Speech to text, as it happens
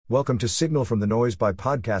Welcome to Signal from the Noise by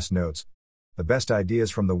Podcast Notes, the best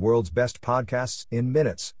ideas from the world's best podcasts in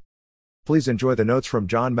minutes. Please enjoy the notes from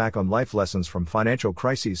John Mack on life lessons from financial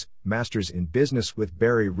crises, Masters in Business with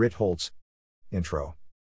Barry Ritholtz. Intro.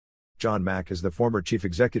 John Mack is the former Chief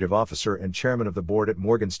Executive Officer and Chairman of the Board at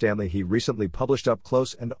Morgan Stanley. He recently published Up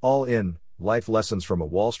Close and All In, Life Lessons from a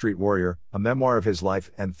Wall Street Warrior, a memoir of his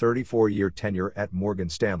life and 34-year tenure at Morgan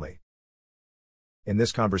Stanley. In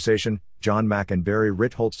this conversation, John Mack and Barry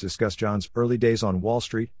Ritholtz discuss John's early days on Wall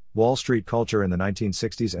Street culture in the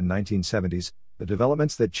 1960s and 1970s, the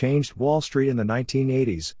developments that changed Wall Street in the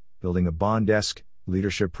 1980s, building a bond desk,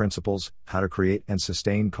 leadership principles, how to create and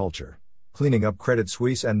sustain culture, cleaning up Credit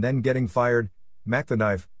Suisse and then getting fired, Mack the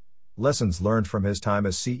Knife, lessons learned from his time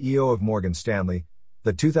as CEO of Morgan Stanley,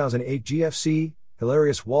 the 2008 GFC,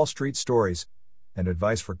 hilarious Wall Street stories, and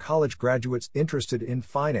advice for college graduates interested in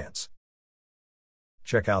finance.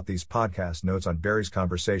 Check out these podcast notes on Barry's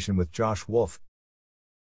conversation with Josh Wolf.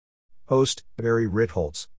 Host, Barry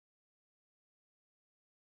Ritholtz.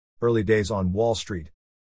 Early days on Wall Street.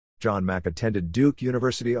 John Mack attended Duke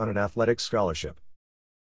University on an athletic scholarship.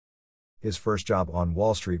 His first job on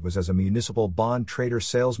Wall Street was as a municipal bond trader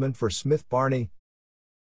salesman for Smith Barney.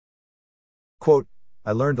 Quote,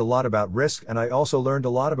 I learned a lot about risk and I also learned a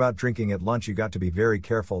lot about drinking at lunch. You got to be very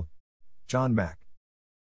careful. John Mack.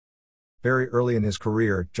 Very early in his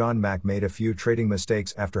career, John Mack made a few trading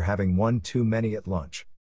mistakes after having one too many at lunch.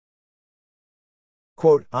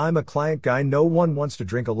 Quote, I'm a client guy, no one wants to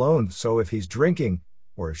drink alone, so if he's drinking,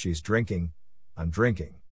 or if she's drinking, I'm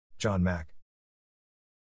drinking. John Mack.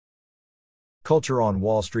 Culture on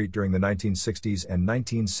Wall Street during the 1960s and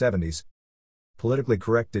 1970s. Politically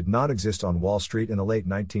correct did not exist on Wall Street in the late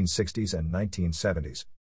 1960s and 1970s.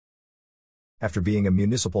 After being a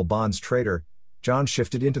municipal bonds trader, John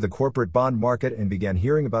shifted into the corporate bond market and began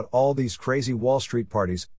hearing about all these crazy Wall Street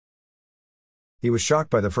parties. He was shocked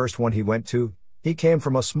by the first one he went to. He came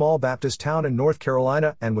from a small Baptist town in North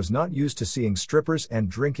Carolina and was not used to seeing strippers and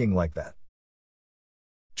drinking like that.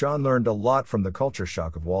 John learned a lot from the culture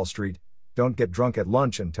shock of Wall Street. Don't get drunk at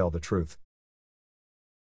lunch and tell the truth.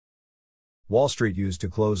 Wall Street used to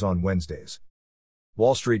close on Wednesdays.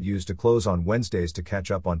 Wall Street used to close on Wednesdays to catch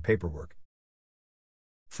up on paperwork.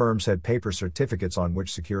 Firms had paper certificates on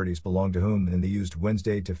which securities belonged to whom, and they used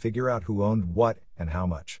Wednesday to figure out who owned what and how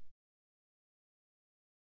much.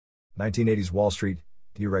 1980s Wall Street,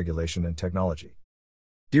 deregulation and technology.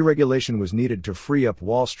 Deregulation was needed to free up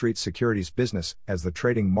Wall Street's securities business as the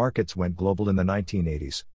trading markets went global in the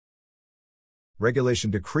 1980s.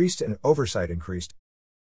 Regulation decreased and oversight increased.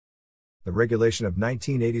 The regulation of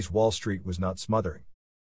 1980s Wall Street was not smothering.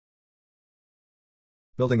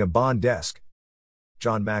 Building a bond desk.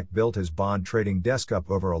 John Mack built his bond trading desk up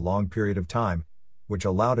over a long period of time, which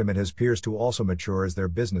allowed him and his peers to also mature as their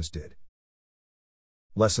business did.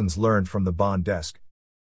 Lessons learned from the bond desk.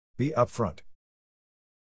 Be upfront.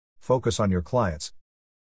 Focus on your clients.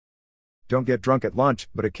 Don't get drunk at lunch,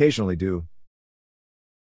 but occasionally do.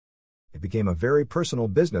 It became a very personal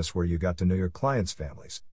business where you got to know your clients'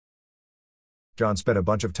 families. John spent a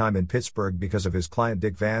bunch of time in Pittsburgh because of his client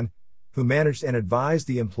Dick Van, who managed and advised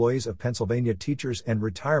the employees of Pennsylvania teachers and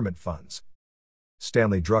retirement funds.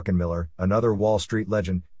 Stanley Druckenmiller, another Wall Street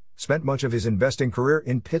legend, spent much of his investing career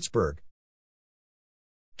in Pittsburgh.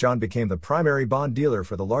 John became the primary bond dealer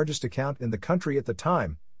for the largest account in the country at the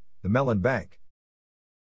time, the Mellon Bank.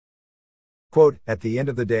 Quote, at the end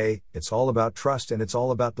of the day, it's all about trust and it's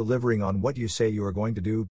all about delivering on what you say you are going to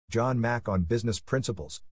do. John Mack on business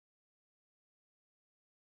principles.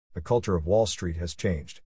 The culture of Wall Street has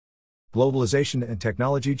changed. Globalization and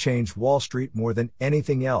technology changed Wall Street more than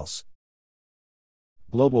anything else.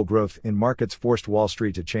 Global growth in markets forced Wall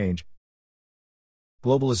Street to change.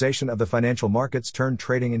 Globalization of the financial markets turned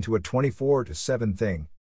trading into a 24/7 thing.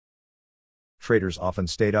 Traders often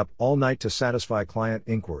stayed up all night to satisfy client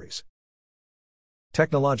inquiries.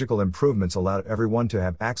 Technological improvements allowed everyone to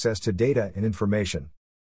have access to data and information.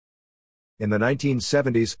 In the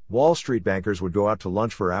 1970s, Wall Street bankers would go out to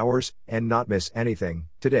lunch for hours and not miss anything.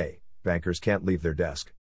 Today, bankers can't leave their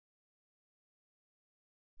desk.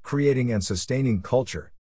 Creating and sustaining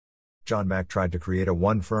culture. John Mack tried to create a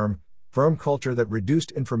one-firm culture that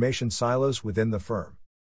reduced information silos within the firm.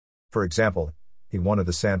 For example, he wanted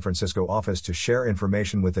the San Francisco office to share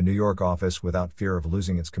information with the New York office without fear of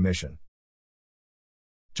losing its commission.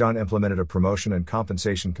 John implemented a promotion and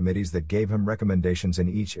compensation committees that gave him recommendations in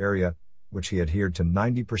each area, which he adhered to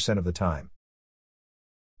 90% of the time.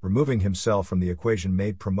 Removing himself from the equation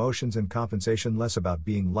made promotions and compensation less about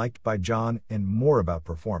being liked by John and more about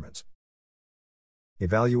performance.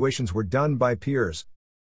 Evaluations were done by peers.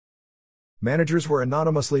 Managers were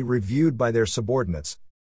anonymously reviewed by their subordinates.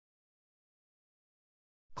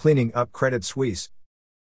 Cleaning up Credit Suisse.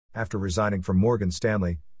 After resigning from Morgan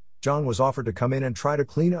Stanley, John was offered to come in and try to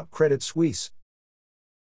clean up Credit Suisse.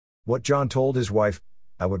 What John told his wife: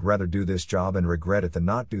 "I would rather do this job and regret it than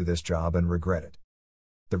not do this job and regret it."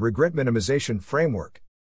 The regret minimization framework.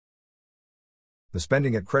 The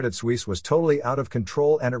spending at Credit Suisse was totally out of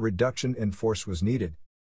control and a reduction in force was needed.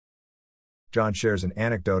 John shares an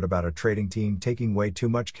anecdote about a trading team taking way too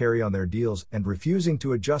much carry on their deals and refusing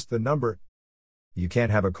to adjust the number. You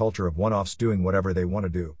can't have a culture of one-offs doing whatever they want to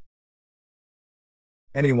do.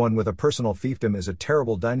 Anyone with a personal fiefdom is a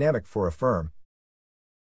terrible dynamic for a firm.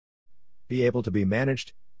 Be able to be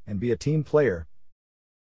managed, and be a team player.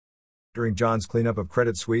 During John's cleanup of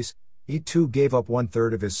Credit Suisse, he too gave up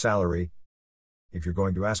 1/3 of his salary. If you're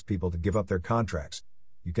going to ask people to give up their contracts,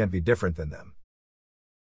 you can't be different than them.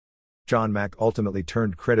 John Mack ultimately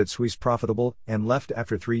turned Credit Suisse profitable and left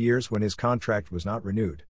after 3 years when his contract was not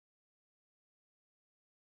renewed.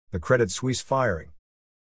 The Credit Suisse firing.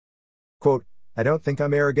 Quote, "I don't think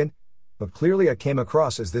I'm arrogant, but clearly I came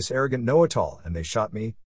across as this arrogant know-it-all and they shot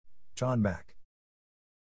me." John Mack.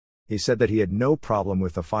 He said that he had no problem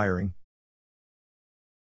with the firing.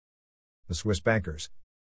 The Swiss bankers.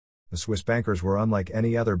 The Swiss bankers were unlike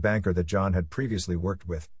any other banker that John had previously worked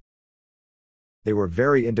with. They were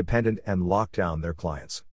very independent and locked down their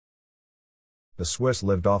clients. The Swiss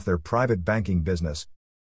lived off their private banking business.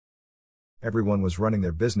 Everyone was running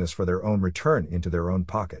their business for their own return into their own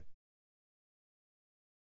pocket.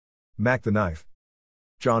 Mack the Knife.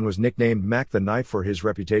 John was nicknamed Mack the Knife for his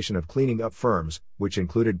reputation of cleaning up firms, which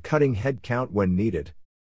included cutting head count when needed.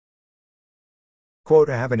 Quote,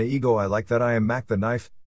 "I have an ego, I like that I am Mack the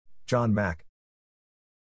Knife." John Mack.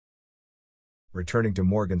 Returning to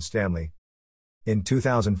Morgan Stanley. In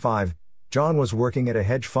 2005, John was working at a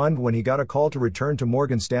hedge fund when he got a call to return to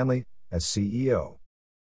Morgan Stanley as CEO.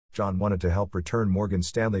 John wanted to help return Morgan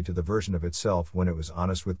Stanley to the version of itself when it was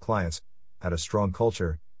honest with clients, had a strong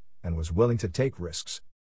culture, and was willing to take risks.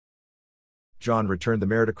 John returned the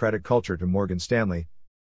meritocratic culture to Morgan Stanley.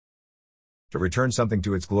 To return something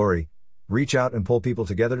to its glory, reach out and pull people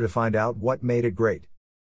together to find out what made it great.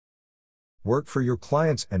 Work for your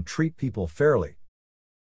clients and treat people fairly.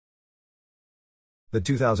 The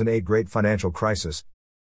 2008 Great Financial Crisis.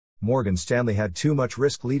 Morgan Stanley had too much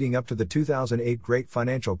risk leading up to the 2008 Great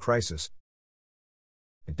Financial Crisis.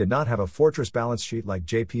 It did not have a fortress balance sheet like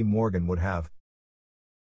JP Morgan would have.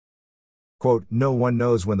 Quote, "No one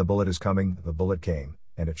knows when the bullet is coming, the bullet came,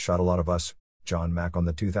 and it shot a lot of us." John Mack on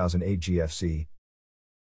the 2008 GFC.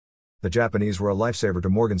 The Japanese were a lifesaver to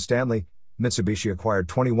Morgan Stanley. Mitsubishi acquired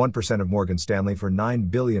 21% of Morgan Stanley for $9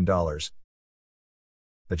 billion.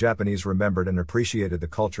 The Japanese remembered and appreciated the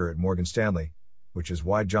culture at Morgan Stanley, which is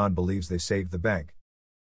why John believes they saved the bank.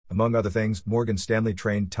 Among other things, Morgan Stanley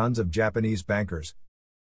trained tons of Japanese bankers.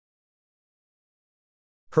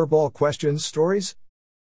 Curveball questions, stories?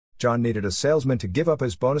 John needed a salesman to give up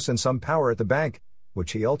his bonus and some power at the bank,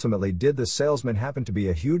 which he ultimately did. The salesman happened to be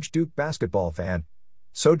a huge Duke basketball fan,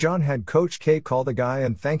 so John had Coach K call the guy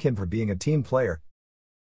and thank him for being a team player.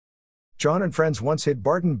 John and friends once hid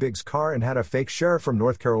Barton Bigg's car and had a fake sheriff from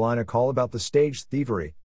North Carolina call about the staged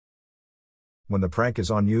thievery. When the prank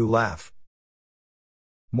is on, you laugh.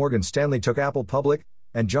 Morgan Stanley took Apple public,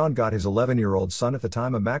 and John got his 11-year-old son at the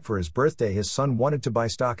time a Mac for his birthday. His son wanted to buy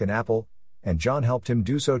stock in Apple, and John helped him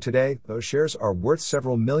do so. Today, those shares are worth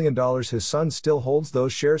several $1 million. His son still holds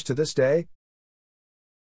those shares to this day.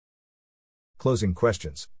 Closing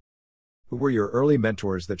questions. Who were your early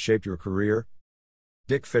mentors that shaped your career?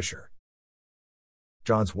 Dick Fisher.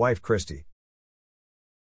 John's wife Christy.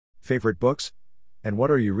 Favorite books? And what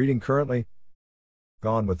are you reading currently?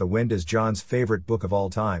 Gone with the Wind is John's favorite book of all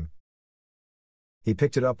time. He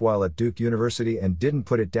picked it up while at Duke University and didn't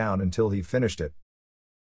put it down until he finished it.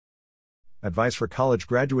 Advice for college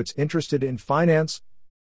graduates interested in finance?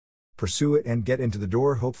 Pursue it and get into the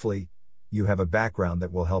door. Hopefully, you have a background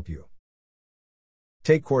that will help you.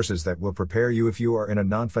 Take courses that will prepare you if you are in a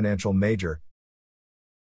non-financial major.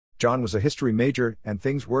 John was a history major and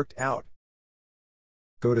things worked out.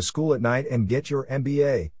 Go to school at night and get your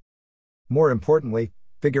MBA. More importantly,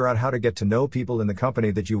 figure out how to get to know people in the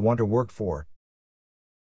company that you want to work for.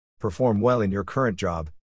 Perform well in your current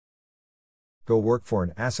job. Go work for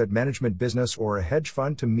an asset management business or a hedge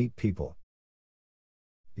fund to meet people.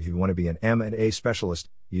 If you want to be an M&A specialist,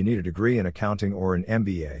 you need a degree in accounting or an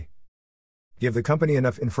MBA. Give the company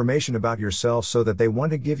enough information about yourself so that they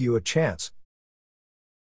want to give you a chance.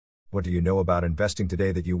 What do you know about investing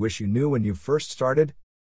today that you wish you knew when you first started?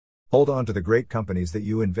 Hold on to the great companies that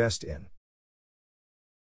you invest in.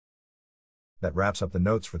 That wraps up the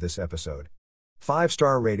notes for this episode.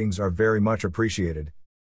 5-star ratings are very much appreciated.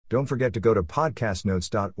 Don't forget to go to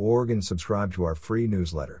podcastnotes.org and subscribe to our free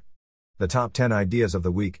newsletter. The top 10 ideas of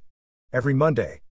the week. Every Monday.